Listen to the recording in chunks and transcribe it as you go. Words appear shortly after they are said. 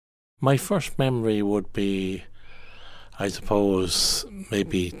My first memory would be, I suppose,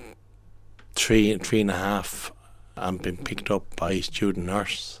 maybe three and a half, and being picked up by a student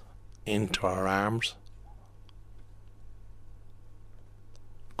nurse into our arms.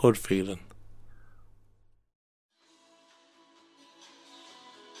 Good feeling.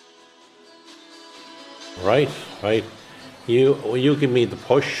 Right. You give me the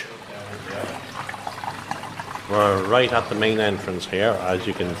push. We're right at the main entrance here, as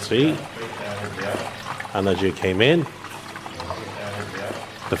you can see. And as you came in,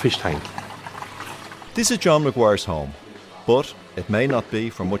 the fish tank. This is John McGuire's home, but it may not be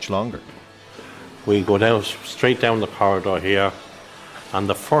for much longer. We go down straight down the corridor here, and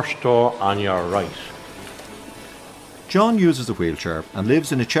the first door on your right. John uses a wheelchair and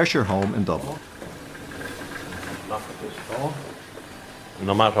lives in a Cheshire home in Dublin. Knock at this door.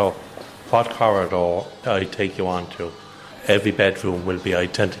 No matter what corridor I take you on to, every bedroom will be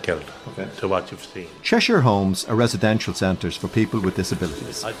identical to what you've seen. Cheshire homes are residential centres for people with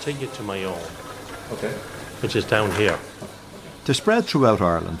disabilities. I'll take you to my own, which is down here. They're spread throughout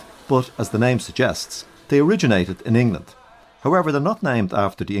Ireland, but as the name suggests, they originated in England. However, they're not named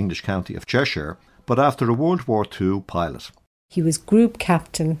after the English county of Cheshire, but after a World War II pilot. He was Group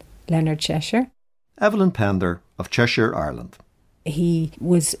Captain Leonard Cheshire. Evelyn Pender of Cheshire, Ireland. He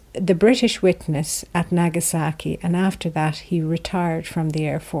was the British witness at Nagasaki, and after that he retired from the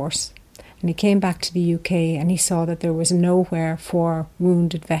Air Force. And he came back to the UK and he saw that there was nowhere for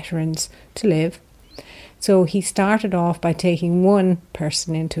wounded veterans to live. So he started off by taking one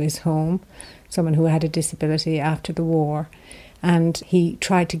person into his home, someone who had a disability after the war, and he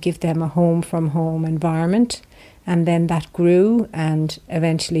tried to give them a home from home environment. And then that grew, and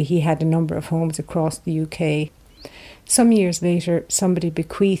eventually he had a number of homes across the UK. Some years later, somebody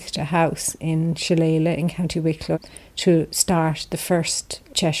bequeathed a house in Shillelagh in County Wicklow to start the first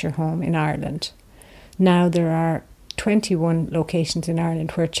Cheshire home in Ireland. Now there are 21 locations in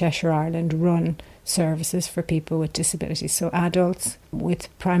Ireland where Cheshire Ireland run services for people with disabilities, so adults with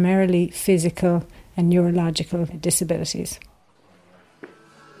primarily physical and neurological disabilities.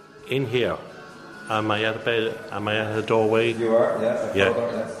 In here, am I at a bed? Am I at a doorway? You are,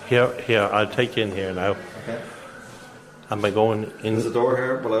 yeah. Here, I'll take you in here now. Okay. Am I going in? There's a door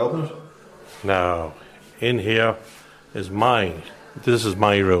here. Will I open it? No. In here is mine. This is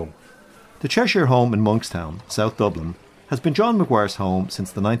my room. The Cheshire home in Monkstown, South Dublin, has been John McGuire's home since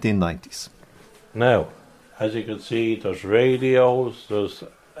the 1990s. Now, as you can see, there's radios. There's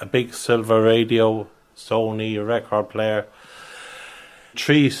a big silver radio, Sony record player,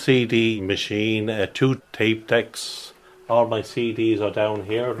 3 CD machine, 2 tape decks. All my CDs are down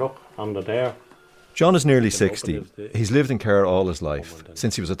here, look, under there. John is nearly 60. He's lived in care all his life,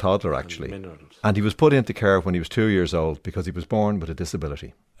 since he was a toddler actually. And he was put into care when he was 2 years old because he was born with a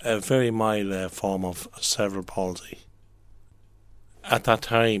disability. A very mild form of cerebral palsy. At that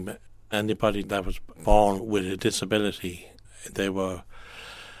time, anybody that was born with a disability, they were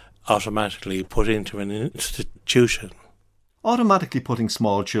automatically put into an institution. Automatically putting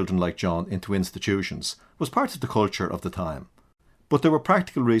small children like John into institutions was part of the culture of the time. But there were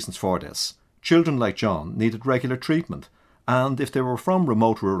practical reasons for this. Children like John needed regular treatment, and if they were from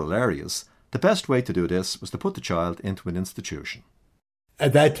remote rural areas, the best way to do this was to put the child into an institution.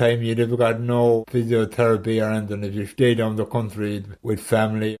 At that time, you'd have got no physiotherapy or anything if you stayed down the country with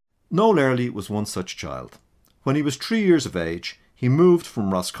family. Noel Early was one such child. When he was 3 years of age, he moved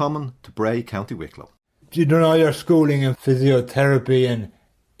from Roscommon to Bray, County Wicklow. You done all your schooling in physiotherapy and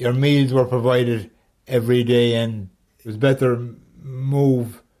your meals were provided every day, and it was better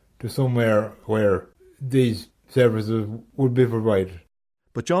move to somewhere where these services would be provided.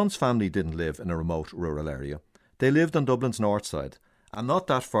 But John's family didn't live in a remote rural area. They lived on Dublin's north side, and not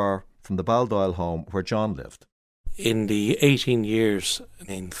that far from the Baldoyle home where John lived. In the 18 years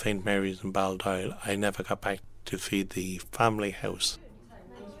in St Mary's in Baldoyle, I never got back to see the family house.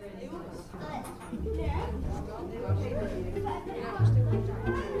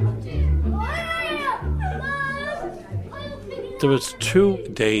 There was 2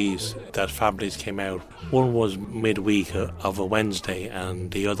 days that families came out. One was midweek of a Wednesday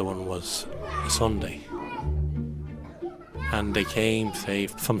and the other one was a Sunday. And they came, say,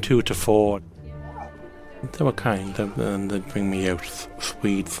 from 2 to 4. They were kind, and they'd bring me out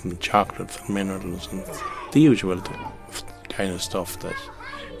sweets and chocolates and minerals and the usual kind of stuff that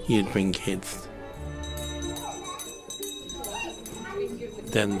you'd bring kids.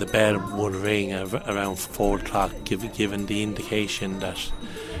 Then the bell would ring around 4 o'clock, giving the indication that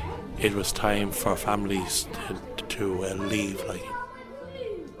it was time for families to leave. Like.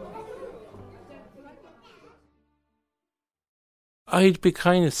 I'd be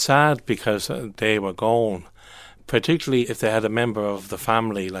kind of sad because they were gone, particularly if they had a member of the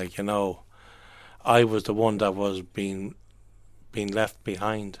family, like, you know. I was the one that was being left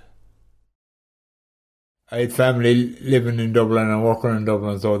behind. I had family living in Dublin and working in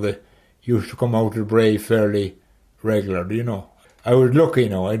Dublin, so they used to come out to Bray fairly regular, you know. I was lucky, you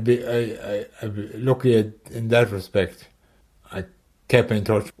know. I'd be lucky in that respect. I kept in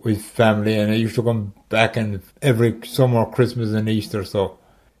touch with family, and I used to come back in every summer, Christmas and Easter, so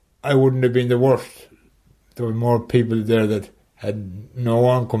I wouldn't have been the worst. There were more people there that had no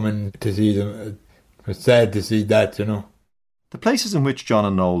one coming to see them. It was sad to see that, you know. The places in which John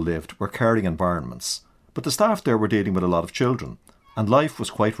and Noel lived were caring environments, but the staff there were dealing with a lot of children, and life was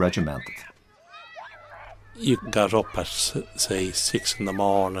quite regimented. You got up at, say, 6 in the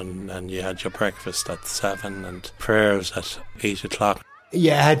morning, and you had your breakfast at 7 and prayers at 8 o'clock.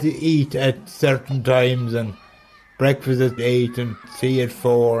 You had to eat at certain times, and breakfast at 8 and tea at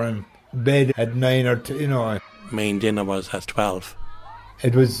 4 and bed at 9 or 2, you know. Main dinner was at 12.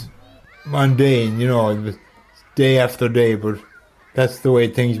 It was mundane, you know, it was day after day, but that's the way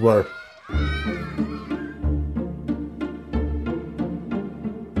things were.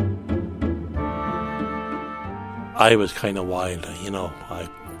 I was kind of wild, you know.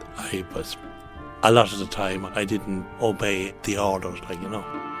 I was, a lot of the time, I didn't obey the orders, like, you know.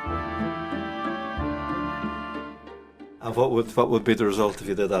 And what would be the result if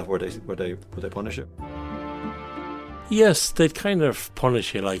you did that? Would they punish you? Yes, they'd kind of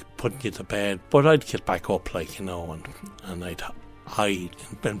punish you, like putting you to bed, but I'd get back up, like, you know, and I'd hide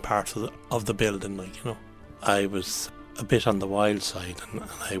in parts of the building, like, you know. I was a bit on the wild side, and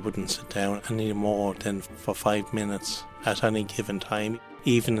I wouldn't sit down any more than for 5 minutes at any given time.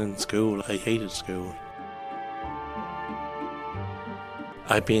 Even in school, I hated school.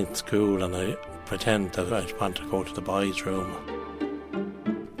 I'd be in school and I pretend that I'd want to go to the boys' room.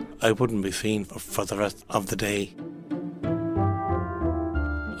 I wouldn't be seen for the rest of the day.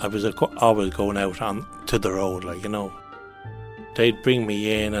 I was always going out to the road, like, you know. They'd bring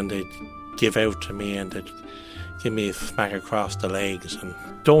me in and they'd give out to me and they'd give me a smack across the legs and,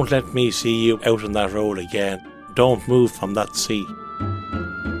 "Don't let me see you out on that road again. Don't move from that seat."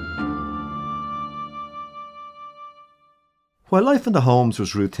 While life in the homes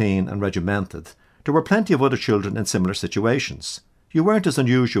was routine and regimented, there were plenty of other children in similar situations. You weren't as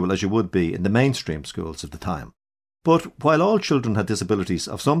unusual as you would be in the mainstream schools of the time. But while all children had disabilities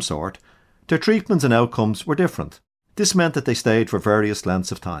of some sort, their treatments and outcomes were different. This meant that they stayed for various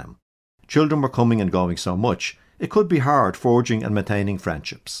lengths of time. Children were coming and going so much, it could be hard forging and maintaining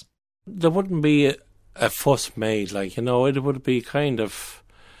friendships. There wouldn't be a fuss made, like, you know, it would be kind of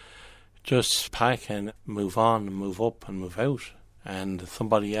just pack and move on and move up and move out, and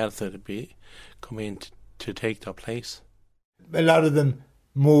somebody else would be coming to take their place. A lot of them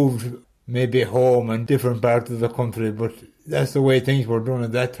moved maybe home in different parts of the country, but that's the way things were done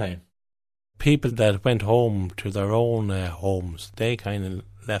at that time. People that went home to their own homes, they kind of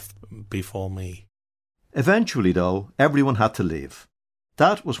left before me. Eventually, though, everyone had to leave.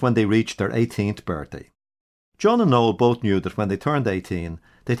 That was when they reached their 18th birthday. John and Noel both knew that when they turned 18,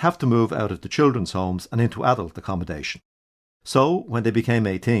 they'd have to move out of the children's homes and into adult accommodation. So, when they became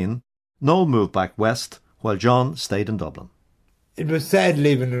 18, Noel moved back west, while John stayed in Dublin. It was sad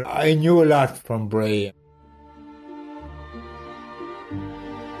leaving. I knew a lot from Bray.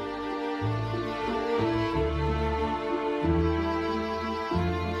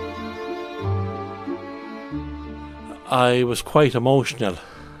 I was quite emotional,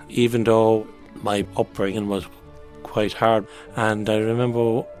 even though my upbringing was quite hard. And I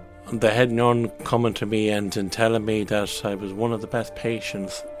remember the head nun coming to me and telling me that I was one of the best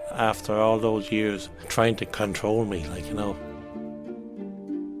patients after all those years trying to control me, like, you know.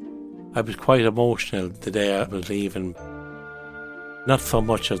 I was quite emotional the day I was leaving. Not so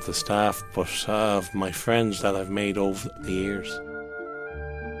much of the staff, but of my friends that I've made over the years.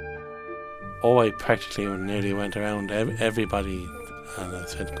 Oh, I practically nearly went around everybody and I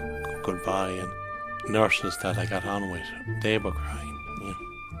said goodbye, and nurses that I got on with, they were crying, you know,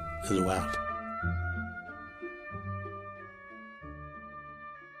 as well.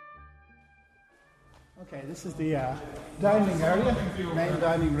 Okay, this is the dining area, main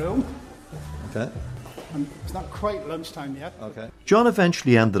dining room. Okay. And it's not quite lunchtime yet. Okay. John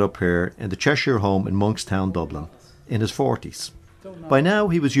eventually ended up here in the Cheshire home in Monkstown, Dublin, in his 40s. By now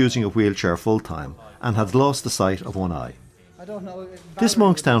he was using a wheelchair full-time and had lost the sight of one eye. This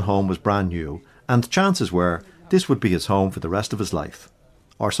Monkstown home was brand new, and chances were this would be his home for the rest of his life.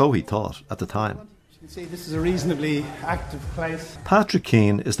 Or so he thought at the time. You can see this is a reasonably active place. Patrick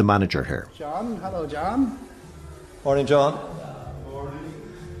Keane is the manager here. John, hello John. Morning, John.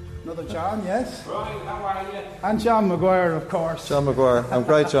 Another John, yes? Right, how are you? And John Maguire, of course. John Maguire. I'm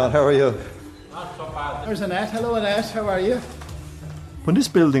great, John. How are you? Not so bad. There's Annette. Hello, Annette. How are you? When this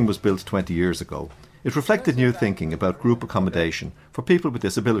building was built 20 years ago, it reflected new thinking about group accommodation for people with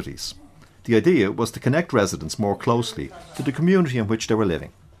disabilities. The idea was to connect residents more closely to the community in which they were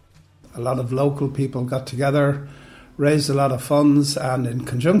living. A lot of local people got together, raised a lot of funds, and in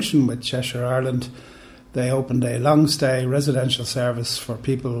conjunction with Cheshire Ireland, they opened a long-stay residential service for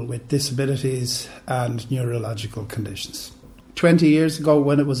people with disabilities and neurological conditions. 20 years ago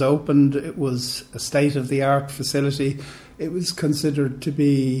when it was opened, it was a state-of-the-art facility. It was considered to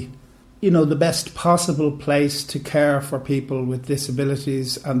be, the best possible place to care for people with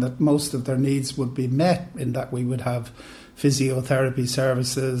disabilities, and that most of their needs would be met in that we would have physiotherapy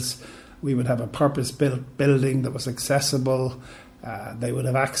services, we would have a purpose-built building that was accessible, they would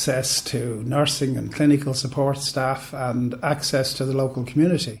have access to nursing and clinical support staff and access to the local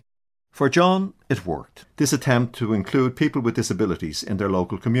community. For John, it worked, this attempt to include people with disabilities in their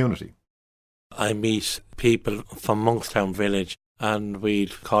local community. I meet people from Monkstown Village and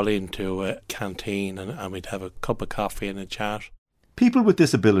we'd call into a canteen and we'd have a cup of coffee and a chat. People with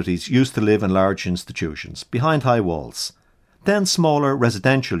disabilities used to live in large institutions, behind high walls. Then smaller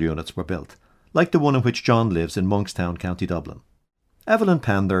residential units were built, like the one in which John lives in Monkstown, County Dublin. Evelyn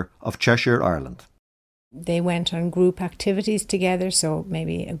Pender of Cheshire, Ireland. They went on group activities together, so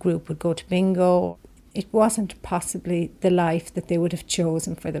maybe a group would go to bingo. It wasn't possibly the life that they would have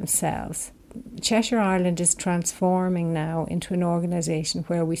chosen for themselves. Cheshire Ireland is transforming now into an organisation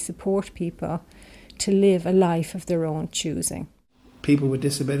where we support people to live a life of their own choosing. People with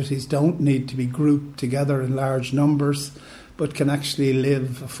disabilities don't need to be grouped together in large numbers, but can actually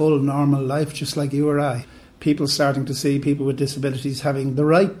live a full normal life just like you or I. People starting to see people with disabilities having the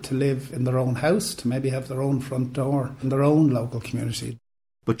right to live in their own house, to maybe have their own front door in their own local community.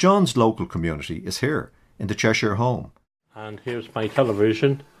 But John's local community is here, in the Cheshire home. And here's my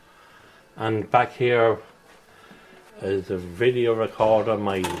television. And back here is a video recorder,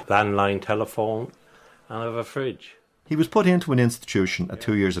 my landline telephone, and I have a fridge. He was put into an institution at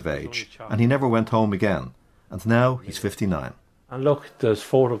 2 years of age, and he never went home again. And now he's 59. And look, there's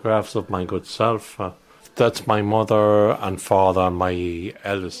photographs of my good self. That's my mother and father and my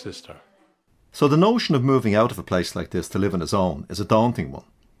eldest sister. So the notion of moving out of a place like this to live on his own is a daunting one.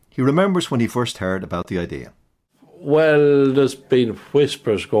 He remembers when he first heard about the idea. Well, there's been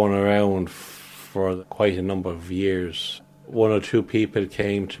whispers going around for quite a number of years. 1 or 2 people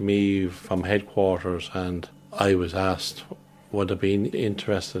came to me from headquarters and I was asked, would I be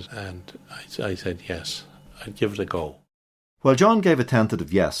interested? And I said yes, I'd give it a go. While John gave a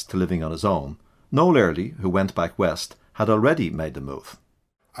tentative yes to living on his own, Noel Early, who went back west, had already made the move.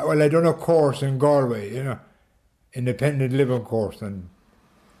 Well, I done a course in Galway, independent living course, and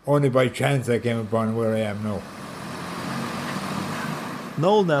only by chance I came upon where I am now.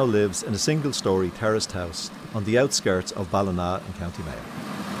 Noel now lives in a single-storey terraced house on the outskirts of Ballina in County Mayo.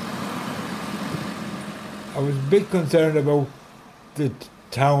 I was a bit concerned about the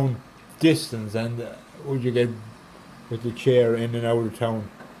town distance and would you get with the chair in and out of town,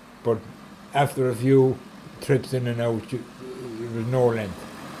 but after a few trips in and out, it was no length.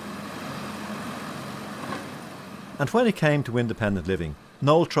 And when it came to independent living,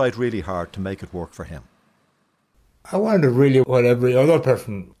 Noel tried really hard to make it work for him. I wanted really what every other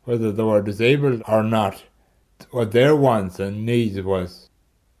person, whether they were disabled or not, what their wants and needs was.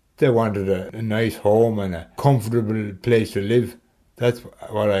 They wanted a nice home and a comfortable place to live. That's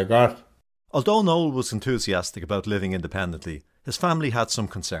what I got. Although Noel was enthusiastic about living independently, his family had some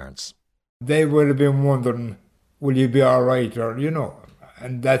concerns. They would have been wondering, will you be all right, or,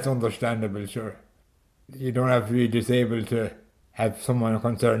 and that's understandable, sure. You don't have to be disabled to have someone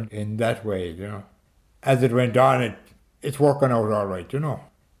concerned in that way, As it went on, it's working out all right,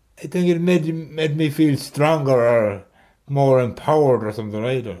 I think it made me feel stronger or more empowered or something,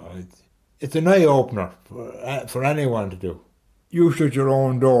 I don't know. It's an eye-opener for anyone to do. You shut your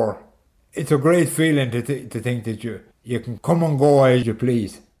own door. It's a great feeling to think that you can come and go as you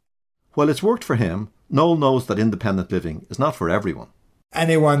please. While it's worked for him, Noel knows that independent living is not for everyone.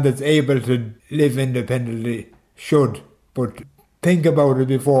 Anyone that's able to live independently should, but think about it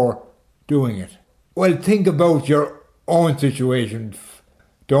before doing it. Well, think about your own situation.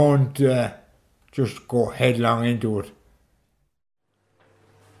 Don't just go headlong into it.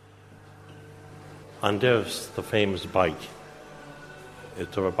 And there's the famous bike.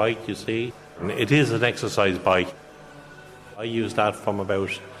 It's a bike, you see. And it is an exercise bike. I use that from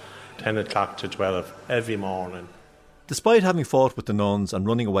about 10 o'clock to 12 every morning. Despite having fought with the nuns and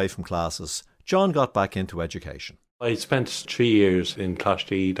running away from classes, John got back into education. I spent 3 years in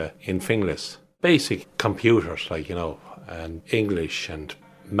Closhdeeda in Finglas. Basic computers, like, you know, and English and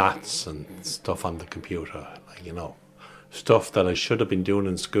maths and stuff on the computer, like, you know, stuff that I should have been doing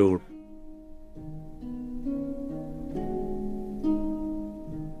in school.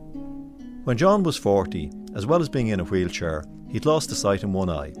 When John was 40, as well as being in a wheelchair, he'd lost the sight in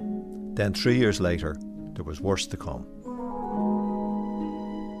one eye. Then 3 years later, there was worse to come.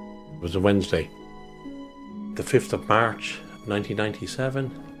 It was a Wednesday, the 5th of March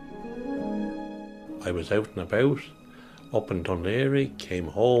 1997. I was out and about, up in Dunleary, came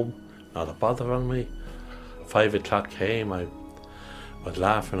home, not a bother on me. 5 o'clock came, I was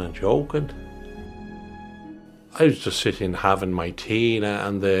laughing and joking. I was just sitting having my tea,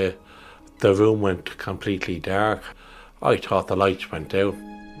 and the room went completely dark. I thought the lights went out.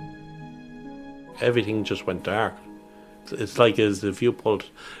 Everything just went dark. It's like as if you pulled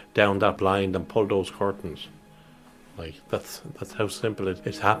down that blind and pulled those curtains. Like, that's how simple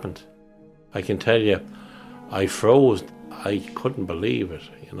it happened. I can tell you, I froze. I couldn't believe it,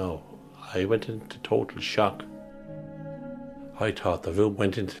 you know. I went into total shock. I thought the room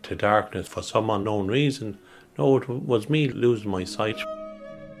went into darkness for some unknown reason. No, it was me losing my sight.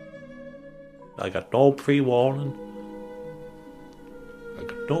 I got no pre-warning.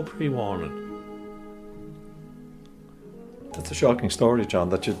 That's a shocking story, John,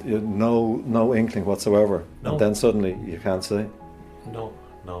 that you had no inkling whatsoever. No. And then suddenly you can't see. No.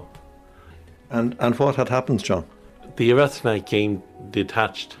 And what had happened, John? The aretinite came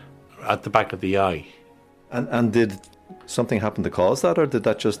detached at the back of the eye. And did something happen to cause that, or did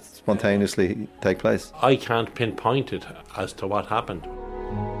that just spontaneously take place? I can't pinpoint it as to what happened.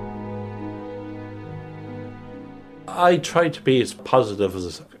 I tried to be as positive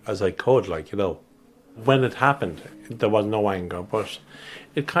as I could, like, you know. When it happened, there was no anger, but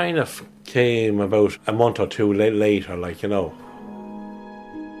it kind of came about a month or two later, like, you know.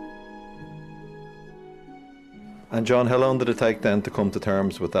 And John, how long did it take then to come to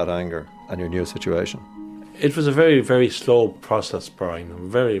terms with that anger and your new situation? It was a very, very slow process, Brian.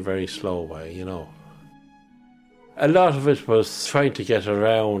 Very, very slow way, you know. A lot of it was trying to get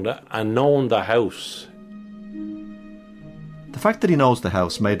around and knowing the house. The fact that he knows the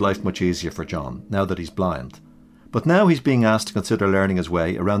house made life much easier for John, now that he's blind. But now he's being asked to consider learning his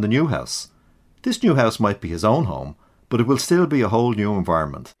way around the new house. This new house might be his own home, but it will still be a whole new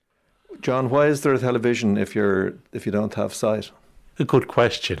environment. John, why is there a television if you don't have sight? A good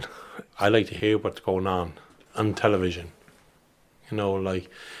question. I like to hear what's going on television. You know, like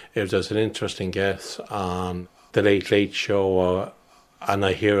if there's an interesting guest on the Late Late Show and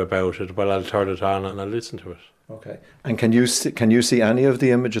I hear about it, well, I'll turn it on and I'll listen to it. Okay. And can you see any of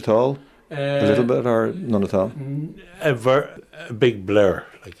the image at all? A little bit or none at all? A big blur,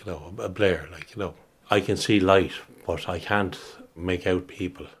 like, you know, a blur, like, you know. I can see light, but I can't make out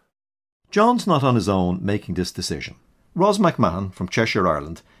people. John's not on his own making this decision. Ros McMahon from Cheshire,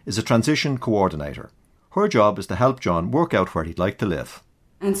 Ireland, is a transition coordinator. Her job is to help John work out where he'd like to live.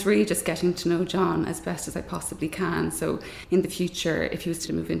 And it's really just getting to know John as best as I possibly can. So in the future, if he was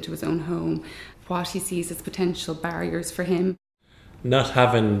to move into his own home, what he sees as potential barriers for him. Not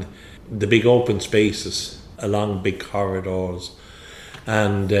having the big open spaces along big corridors.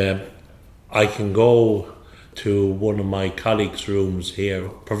 And I can go to one of my colleagues' rooms here,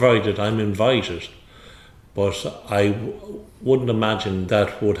 provided I'm invited. But I wouldn't imagine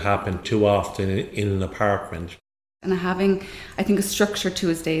that would happen too often in an apartment. And having, I think, a structure to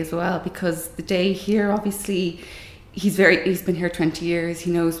his day as well, because the day here, obviously, he's been here 20 years, he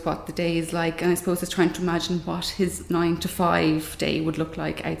knows what the day is like, and I suppose it's trying to imagine what his 9 to 5 day would look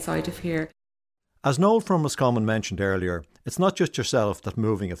like outside of here. As Noel from Roscommon mentioned earlier, it's not just yourself that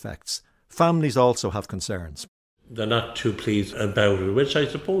moving affects. Families also have concerns. They're not too pleased about it, which I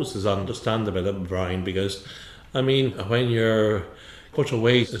suppose is understandable, Brian, because, I mean, when you're put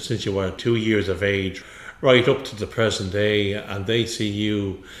away since you were 2 years of age, right up to the present day, and they see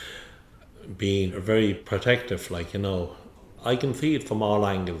you being very protective, like, you know, I can see it from all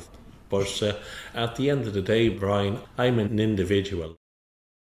angles. But at the end of the day, Brian, I'm an individual.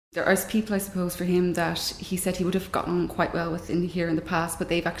 There are people, I suppose, for him that he said he would have gotten on quite well with in here in the past, but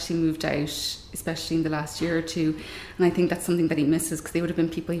they've actually moved out, especially in the last year or two. And I think that's something that he misses, because they would have been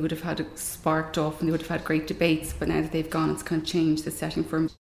people he would have had sparked off and they would have had great debates. But now that they've gone, it's kind of changed the setting for him.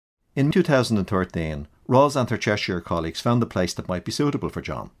 In 2013, Ros and her Cheshire colleagues found a place that might be suitable for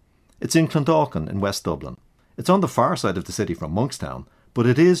John. It's in Clondalkin in West Dublin. It's on the far side of the city from Monkstown, but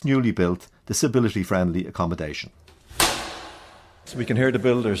it is newly built, disability-friendly accommodation. So we can hear the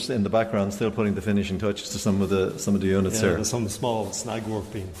builders in the background still putting the finishing touches to some of the units here. There's some small snag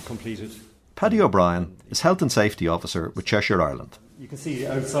work being completed. Paddy O'Brien is Health and Safety Officer with Cheshire Ireland. You can see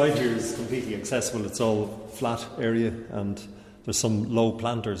outside here is completely accessible. It's all flat area and there's some low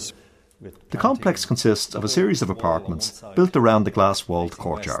planters. The complex consists of a series of apartments built around the glass-walled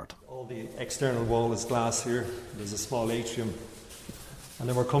courtyard. All the external wall is glass here. There's a small atrium. And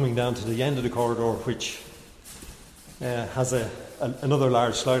then we're coming down to the end of the corridor, which has another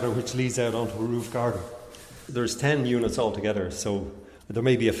large slider which leads out onto a roof garden. There's 10 units altogether, so there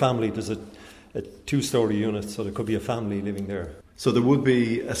may be a family. There's a two-storey unit, so there could be a family living there. So there would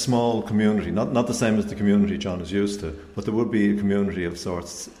be a small community, not the same as the community John is used to, but there would be a community of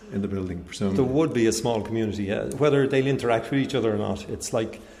sorts in the building, presumably. There would be a small community, yeah. Whether they'll interact with each other or not, it's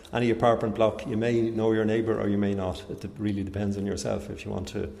like any apartment block. You may know your neighbour or you may not. It really depends on yourself if you want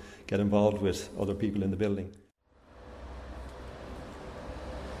to get involved with other people in the building.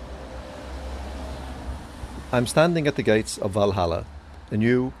 I'm standing at the gates of Valhalla, a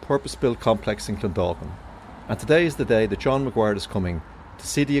new purpose-built complex in Clondalkin. And today is the day that John Maguire is coming to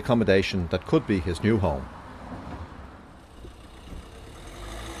see the accommodation that could be his new home.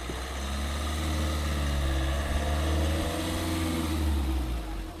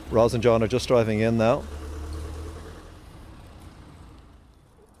 Roz and John are just driving in now.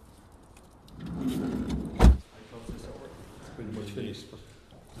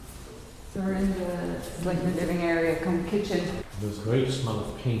 So we're in the living area, come kitchen. There's a great smell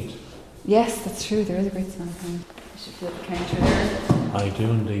of paint. Yes, that's true. There is a great smell of paint. You should feel the counter there. I do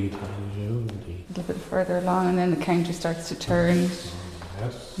indeed. A little bit further along, and then the counter starts to turn.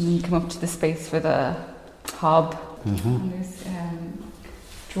 Yes. And then you come up to the space for the hob. Mm-hmm. And there's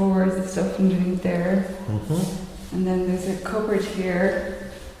drawers of stuff underneath there. Mm-hmm. And then there's a cupboard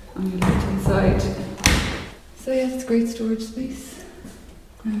here on your left hand side. So yeah, it's a great storage space.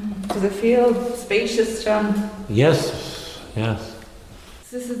 Does it feel spacious, John? Yes, yes.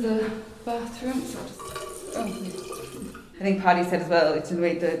 So this is the bathroom. I think Paddy said as well, it's the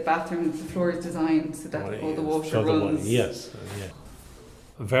way the bathroom, the floor is designed so that all the water runs. Yes, yeah.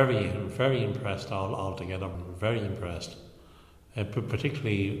 Very, very impressed altogether. Very impressed.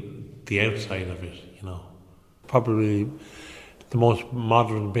 Particularly the outside of it, you know. Probably the most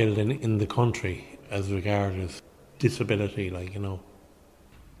modern building in the country as regards disability, like, you know.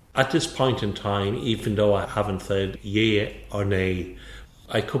 At this point in time, even though I haven't said yea or nay,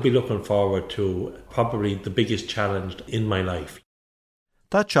 I could be looking forward to probably the biggest challenge in my life.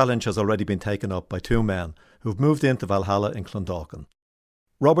 That challenge has already been taken up by two men who've moved into Valhalla in Clondalkin,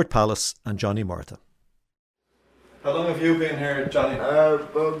 Robert Pallas and Johnny Murtagh. How long have you been here, Johnny?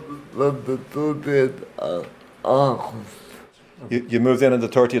 You moved in on the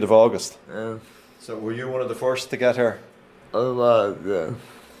 30th of August? Yeah. So were you one of the first to get here? I was, yeah.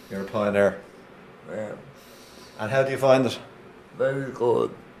 You're a pioneer. Yeah. And how do you find it? Very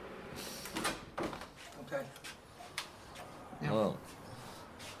good. Okay. Oh.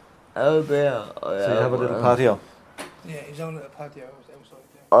 Out there, So you have a little patio? Yeah, he's on a patio outside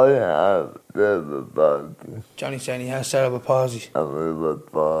there. Oh yeah, there's a party. Johnny's saying he has cerebral palsy I was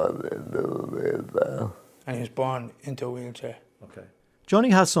born into a wheelchair. and he was born into a wheelchair. Okay.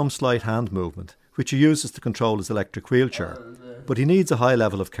 Johnny has some slight hand movement, which he uses to control his electric wheelchair, but he needs a high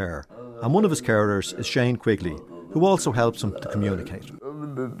level of care, and one of his carers is Shane Quigley, who also helps him to communicate.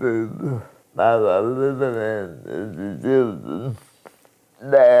 Other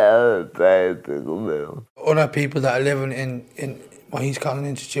people that are living in what he's calling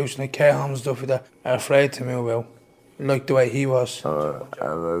institution, like care homes and stuff like that, are afraid to move out, like the way he was.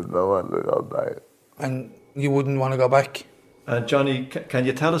 And you wouldn't want to go back. Johnny, can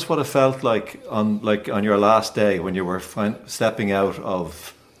you tell us what it felt like on your last day when you were stepping out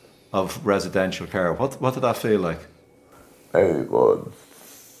of residential care? What did that feel like? Very good.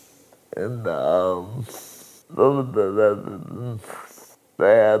 In the arms, of the residents,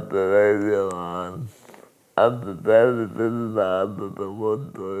 they had the radio on, and the television on at the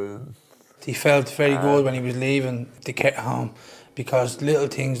one time. He felt very good when he was leaving the care home, because little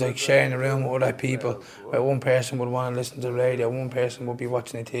things like sharing a room with other people, where one person would want to listen to the radio, one person would be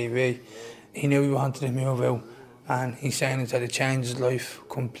watching the TV. He knew he wanted to move out, and he's saying that it changed his life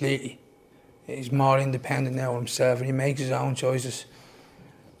completely. He's more independent now of himself, and he makes his own choices.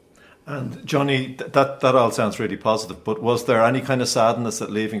 And Johnny, that all sounds really positive, but was there any kind of sadness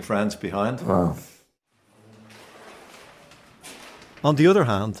at leaving friends behind? No. On the other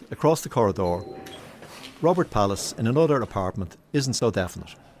hand, across the corridor, Robert Pallas in another apartment isn't so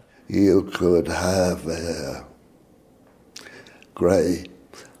definite. You could have a grey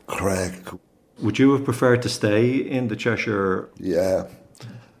crack. Would you have preferred to stay in the Cheshire? Yeah,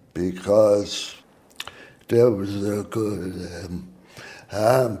 because there was a good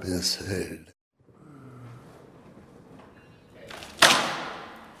ambience.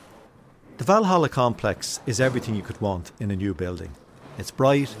 The Valhalla complex is everything you could want in a new building. It's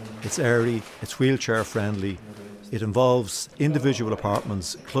bright, it's airy, it's wheelchair friendly. It involves individual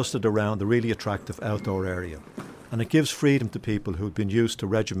apartments clustered around a really attractive outdoor area. And it gives freedom to people who've been used to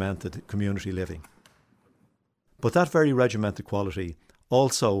regimented community living. But that very regimented quality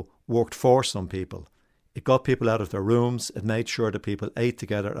also worked for some people. It got people out of their rooms, it made sure that people ate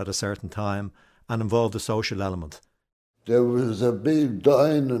together at a certain time and involved a social element. There was a big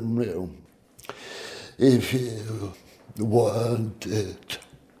dining room. If you wanted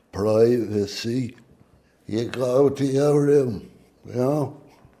privacy, you go to your room, you know.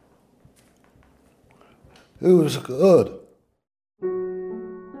 It was good.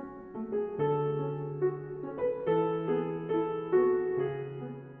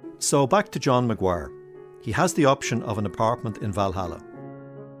 So back to John Maguire. He has the option of an apartment in Valhalla.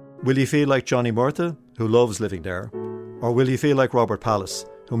 Will he feel like Johnny Murtha, who loves living there, or will he feel like Robert Pallas,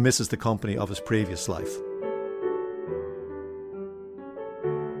 who misses the company of his previous life?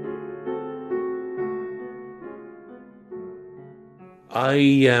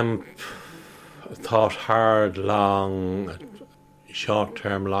 I thought hard, long,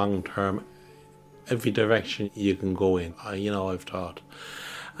 short-term, long-term, every direction you can go in, I've thought.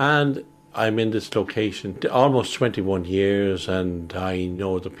 And I'm in this location almost 21 years, and I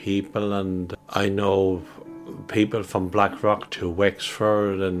know the people, and I know people from Blackrock to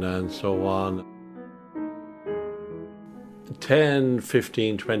Wexford and so on. 10,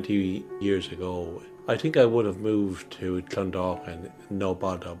 15, 20 years ago, I think I would have moved to Clondalkin, no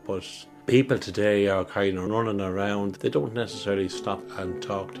bother, but people today are kind of running around. They don't necessarily stop and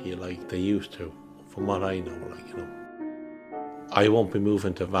talk to you like they used to, from what I know, I won't be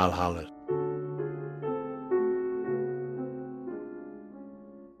moving to Valhalla.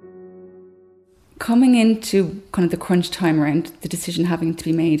 Coming into kind of the crunch time around the decision having to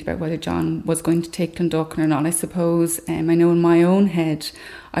be made about whether John was going to take Clondalkin or not, I suppose, I know in my own head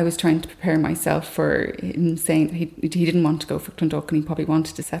I was trying to prepare myself for him saying that he didn't want to go for Clondalkin, he probably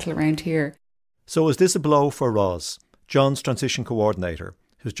wanted to settle around here. So is this a blow for Roz, John's transition coordinator,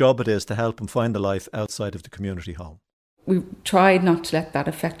 whose job it is to help him find a life outside of the community home? We tried not to let that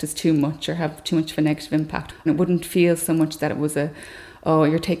affect us too much or have too much of a negative impact. And it wouldn't feel so much that it was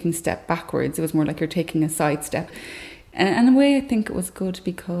you're taking a step backwards. It was more like you're taking a side step. And in a way, I think it was good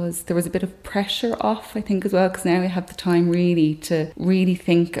because there was a bit of pressure off, I think, as well, because now I have the time really to really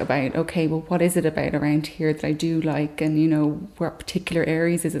think about, okay, well, what is it about around here that I do like? And, what particular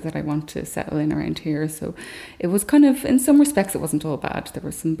areas is it that I want to settle in around here? So it was kind of, in some respects, it wasn't all bad. There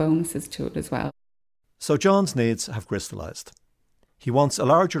were some bonuses to it as well. So John's needs have crystallised. He wants a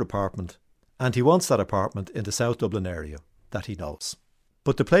larger apartment, and he wants that apartment in the South Dublin area that he knows.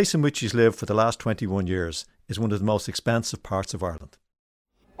 But the place in which he's lived for the last 21 years is one of the most expensive parts of Ireland.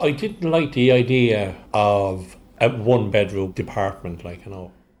 I didn't like the idea of a one-bedroom apartment,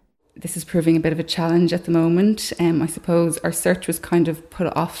 This is proving a bit of a challenge at the moment. I suppose our search was kind of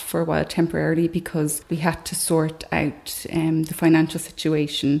put off for a while temporarily because we had to sort out the financial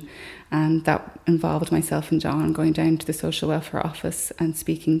situation, and that involved myself and John going down to the social welfare office and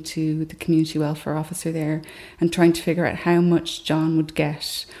speaking to the community welfare officer there and trying to figure out how much John would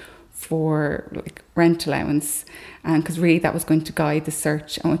get for rent allowance, and because really that was going to guide the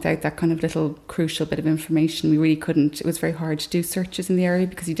search, and without that kind of little crucial bit of information we really couldn't. It was very hard to do searches in the area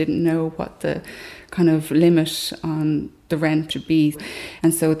because you didn't know what the kind of limit on the rent would be.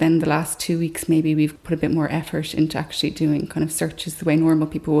 And so then the last 2 weeks maybe we've put a bit more effort into actually doing kind of searches the way normal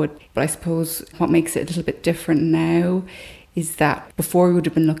people would. But I suppose what makes it a little bit different now is that before we would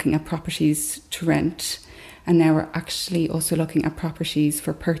have been looking at properties to rent, and now we're actually also looking at properties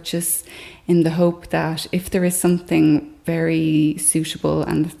for purchase in the hope that if there is something very suitable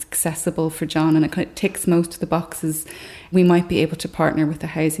and accessible for John and it kind of ticks most of the boxes, we might be able to partner with the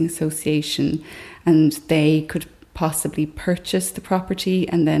housing association and they could possibly purchase the property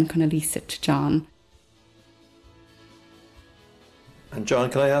and then kind of lease it to John. And John,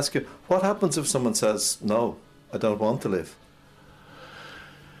 can I ask you, what happens if someone says, no, I don't want to live?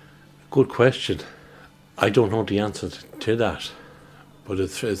 Good question. I don't know the answer to that, but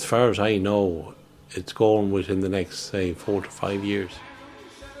as far as I know, it's going within the next, say, 4 to 5 years.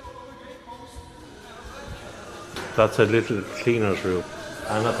 That's a little cleaner's room,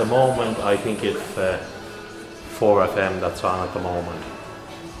 and at the moment I think it's 4FM that's on at the moment.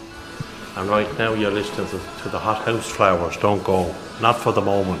 And right now you're listening to the Hot House Flowers. Don't go, not for the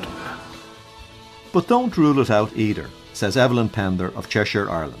moment. But don't rule it out either, says Evelyn Pender of Cheshire,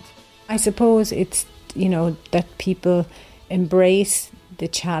 Ireland. I suppose it's, that people embrace the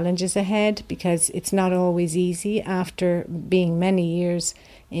challenges ahead, because it's not always easy after being many years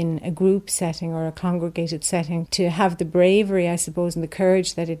in a group setting or a congregated setting to have the bravery, I suppose, and the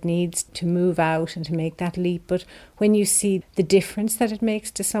courage that it needs to move out and to make that leap. But when you see the difference that it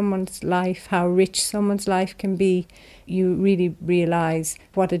makes to someone's life, how rich someone's life can be, you really realise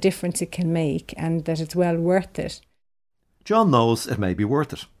what a difference it can make and that it's well worth it. John knows it may be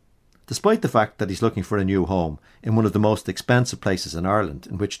worth it. Despite the fact that he's looking for a new home in one of the most expensive places in Ireland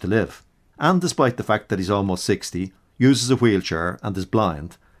in which to live, and despite the fact that he's almost 60, uses a wheelchair and is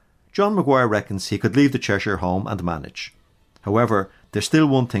blind, John Maguire reckons he could leave the Cheshire home and manage. However, there's still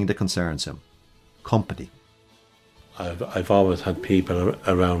one thing that concerns him: company. I've always had people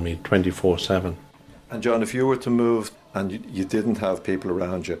around me 24/7. And John, if you were to move and you didn't have people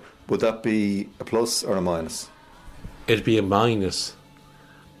around you, would that be a plus or a minus? It'd be a minus.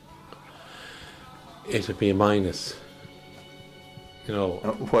 It'd be a minus. You know.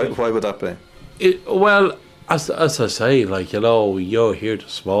 Why would that be? Well, as I say, like, you know, you're here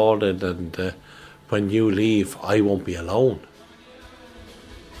this morning, and when you leave, I won't be alone.